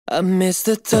I miss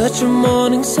the touch of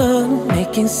morning sun,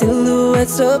 making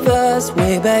silhouettes of us,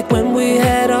 way back when we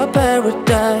had our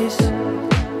paradise.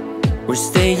 We're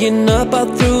staying up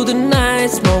all through the night,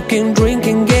 smoking,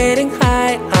 drinking, getting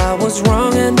high. I was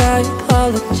wrong and I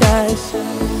apologize.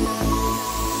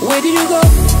 Where did you go?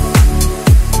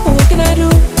 What can I do?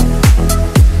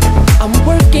 I'm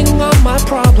working on my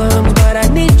problems, but I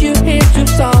need you here to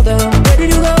solve them. Where did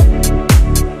you go?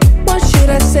 What should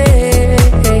I say?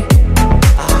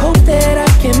 I hope that I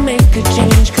can make a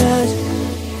change, 'cause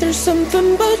there's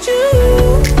something about you.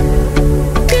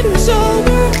 It was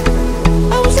over.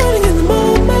 I was running in the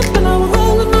moment, and I was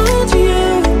holding on to you.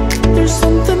 There's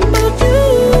something about you.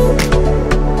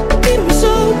 It was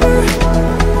over.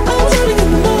 I was running in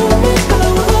the moment, and I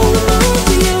was holding on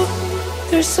to you.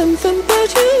 There's something about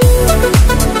you.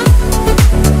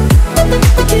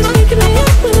 It keeps making me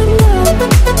up when I'm low.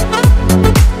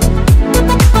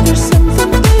 There's something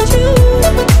about you.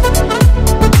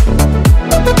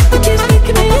 It keeps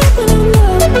making me up when I'm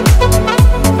low.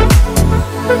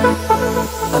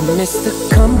 I miss the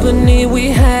company we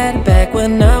had back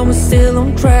when I was still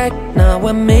on track. Now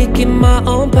I'm making my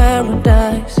own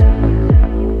paradise.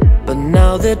 But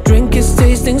now the drink is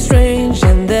tasting strange,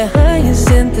 and the high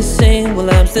isn't the same. Well,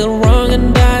 I'm still wrong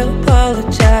and I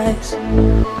apologize.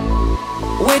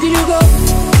 Where did you go?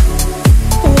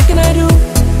 What can I do?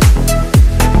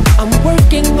 I'm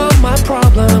working on my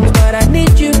problems, but I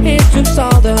need you here to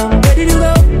solve them.